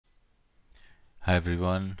Hi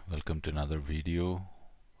everyone, welcome to another video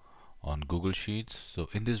on Google Sheets. So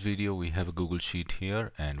in this video we have a Google Sheet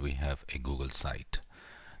here and we have a Google site.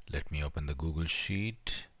 Let me open the Google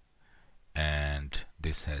Sheet, and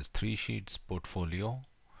this has three sheets: portfolio,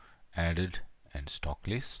 added, and stock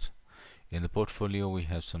list. In the portfolio we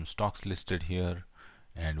have some stocks listed here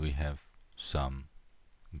and we have some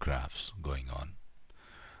graphs going on.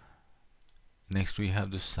 Next we have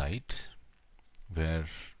the site where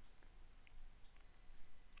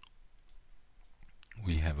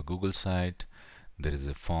we have a Google site, there is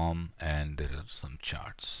a form, and there are some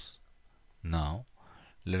charts. Now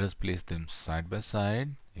let us place them side by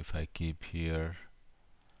side. If I keep here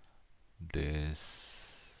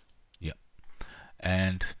this, yeah,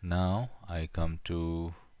 and now I come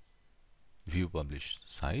to view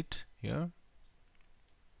published site here,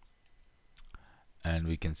 and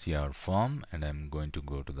we can see our form, and I'm going to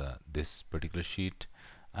go to this particular sheet.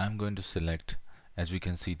 I'm going to select, as we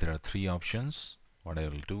can see there are three options. What I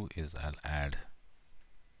will do is I'll add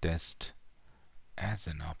test as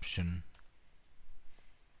an option.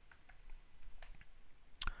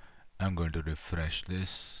 I'm going to refresh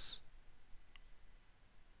this,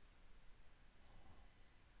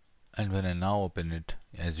 and when I now open it,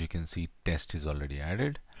 as you can see, test is already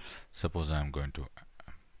added. Suppose I'm going to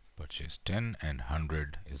purchase 10 and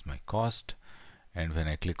 100 is my cost, and when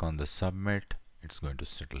I click on the submit, it's going to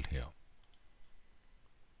settle here.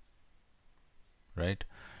 Right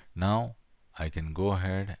now I can go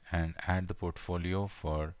ahead and add the portfolio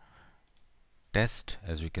for test.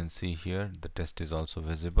 As you can see here, the test is also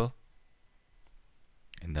visible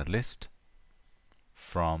in the list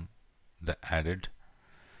from the added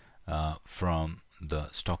from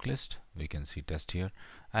the stock list. We can see test here.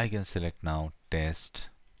 I can select now test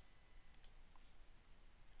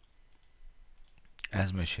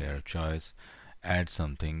as my share of choice, add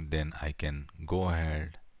something, then I can go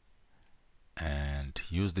ahead and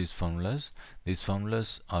use these formulas. These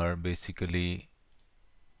formulas are basically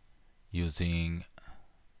using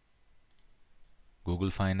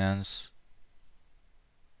Google Finance,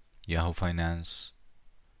 Yahoo Finance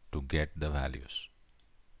to get the values,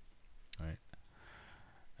 right?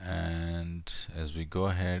 And as we go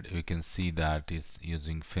ahead, we can see that it's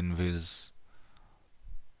using Finviz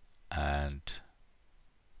and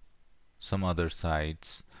some other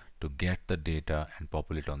sites to get the data and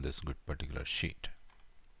populate on this good particular sheet.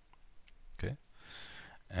 Okay,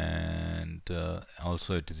 and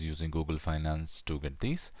also it is using Google Finance to get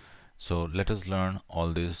these. So let us learn all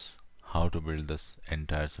this, how to build this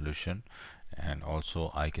entire solution, and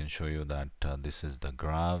also I can show you that this is the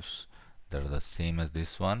graphs that are the same as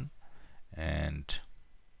this one, and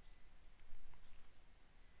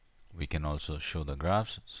we can also show the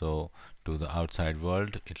graphs. So to the outside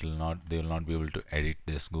world, they will not be able to edit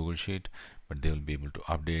this Google Sheet, but they will be able to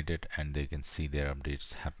update it, and they can see their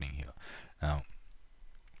updates happening here. Now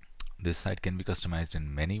this site can be customized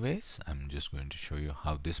in many ways. I'm just going to show you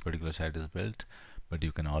how this particular site is built, but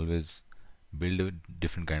you can always build a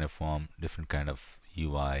different kind of form, different kind of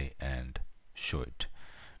UI, and show it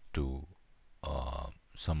to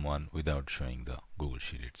someone without showing the Google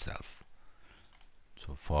Sheet itself.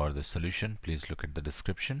 So for the solution, please look at the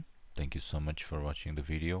description. Thank you so much for watching the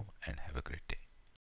video, and have a great day.